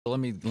Let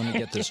me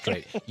get this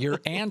straight. You're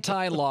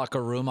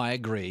anti-locker room, I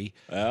agree.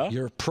 Yeah?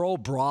 You're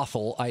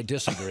pro-brothel, I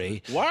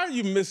disagree. Why are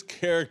you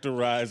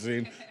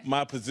mischaracterizing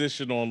my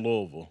position on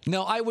Louisville?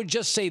 No, I would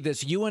just say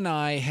this.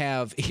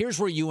 Here's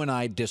where you and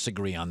I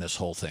disagree on this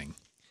whole thing.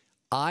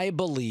 I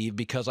believe,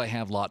 because I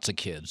have lots of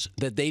kids,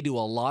 that they do a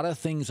lot of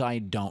things I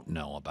don't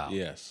know about.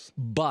 Yes.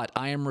 But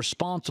I am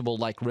responsible,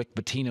 like Rick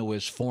Pitino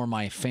is, for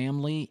my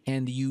family,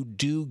 and you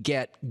do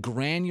get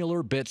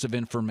granular bits of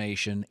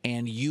information,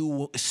 and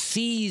you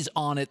seize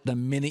on it the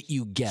minute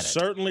you get it.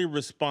 Certainly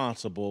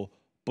responsible,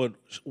 but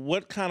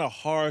what kind of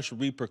harsh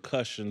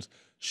repercussions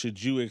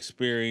should you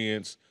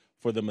experience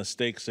for the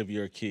mistakes of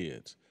your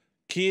kids?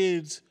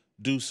 Kids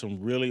do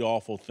some really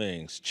awful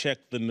things.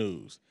 Check the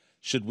news.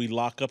 Should we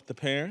lock up the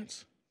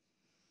parents?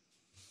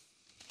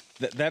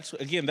 That's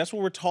what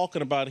we're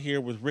talking about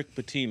here with Rick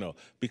Pitino,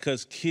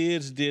 because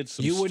kids did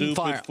some You wouldn't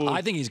stupid fire. food.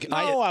 I think he's.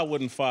 I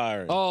wouldn't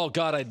fire him. Oh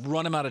God, I'd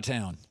run him out of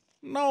town.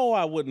 No,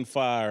 I wouldn't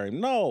fire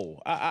him. No,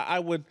 I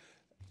would.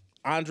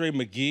 Andre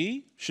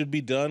McGee should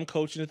be done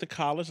coaching at the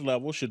college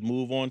level. Should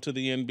move on to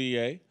the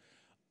NBA.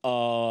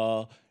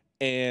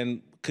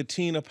 And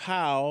Katina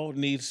Powell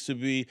needs to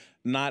be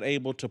not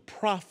able to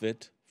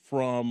profit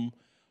from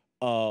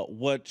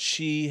what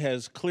she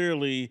has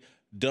clearly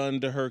done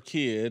to her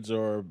kids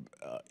or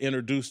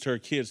introduced her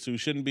kids to.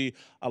 Shouldn't be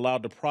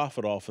allowed to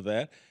profit off of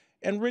that.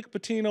 And Rick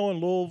Pitino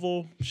in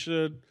Louisville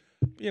should,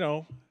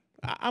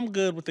 I'm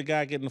good with the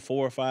guy getting a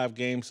 4 or 5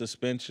 game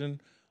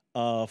suspension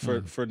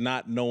for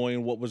not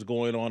knowing what was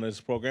going on in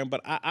his program. But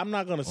I'm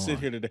not going to sit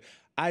here today.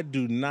 I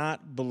do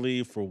not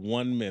believe for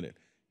 1 minute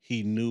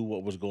he knew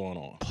what was going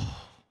on.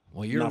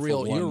 Well, you're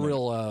real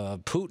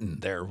Putin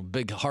there.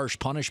 Big harsh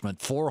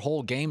punishment. 4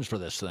 whole games for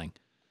this thing.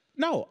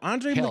 No,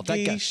 Andre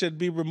McGee should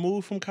be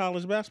removed from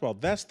college basketball.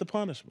 That's the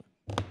punishment.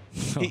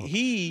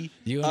 He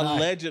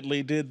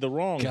allegedly did the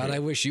wrong. God, here. I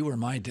wish you were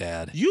my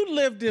dad. You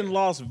lived in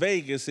Las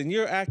Vegas, and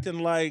you're acting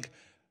like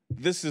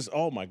this is,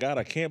 oh, my God,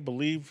 I can't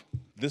believe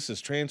this is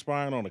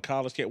transpiring on a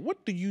college campus.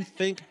 What do you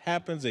think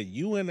happens at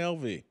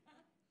UNLV?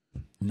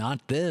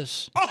 Not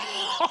this.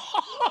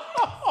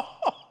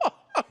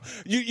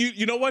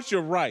 You know what?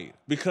 You're right.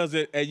 Because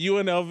at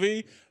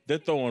UNLV, they're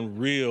throwing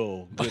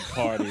real good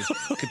parties.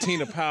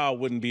 Katina Powell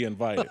wouldn't be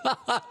invited.